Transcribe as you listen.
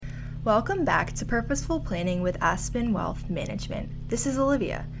Welcome back to Purposeful Planning with Aspen Wealth Management. This is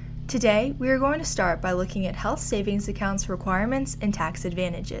Olivia. Today, we are going to start by looking at health savings accounts requirements and tax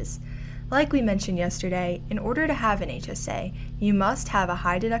advantages. Like we mentioned yesterday, in order to have an HSA, you must have a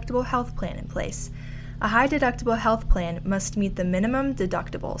high deductible health plan in place. A high deductible health plan must meet the minimum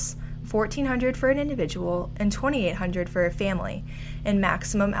deductibles, $1,400 for an individual and $2,800 for a family, and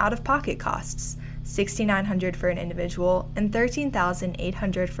maximum out-of-pocket costs, $6,900 for an individual and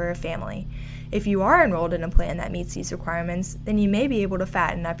 $13,800 for a family. If you are enrolled in a plan that meets these requirements, then you may be able to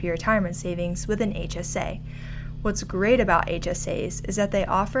fatten up your retirement savings with an HSA. What's great about HSAs is that they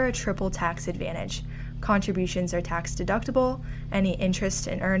offer a triple tax advantage. Contributions are tax deductible, any interest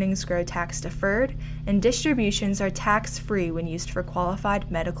and earnings grow tax deferred, and distributions are tax-free when used for qualified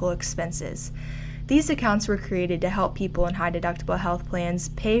medical expenses. These accounts were created to help people in high-deductible health plans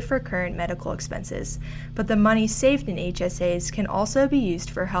pay for current medical expenses, but the money saved in HSAs can also be used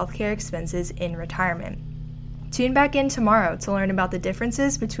for healthcare expenses in retirement. Tune back in tomorrow to learn about the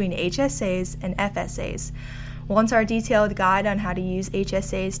differences between HSAs and FSAs. Want our detailed guide on how to use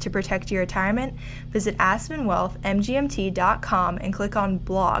HSAs to protect your retirement? Visit AspenWealthMGMT.com and click on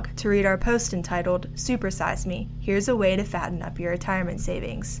blog to read our post entitled Supersize Me. Here's a way to fatten up your retirement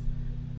savings.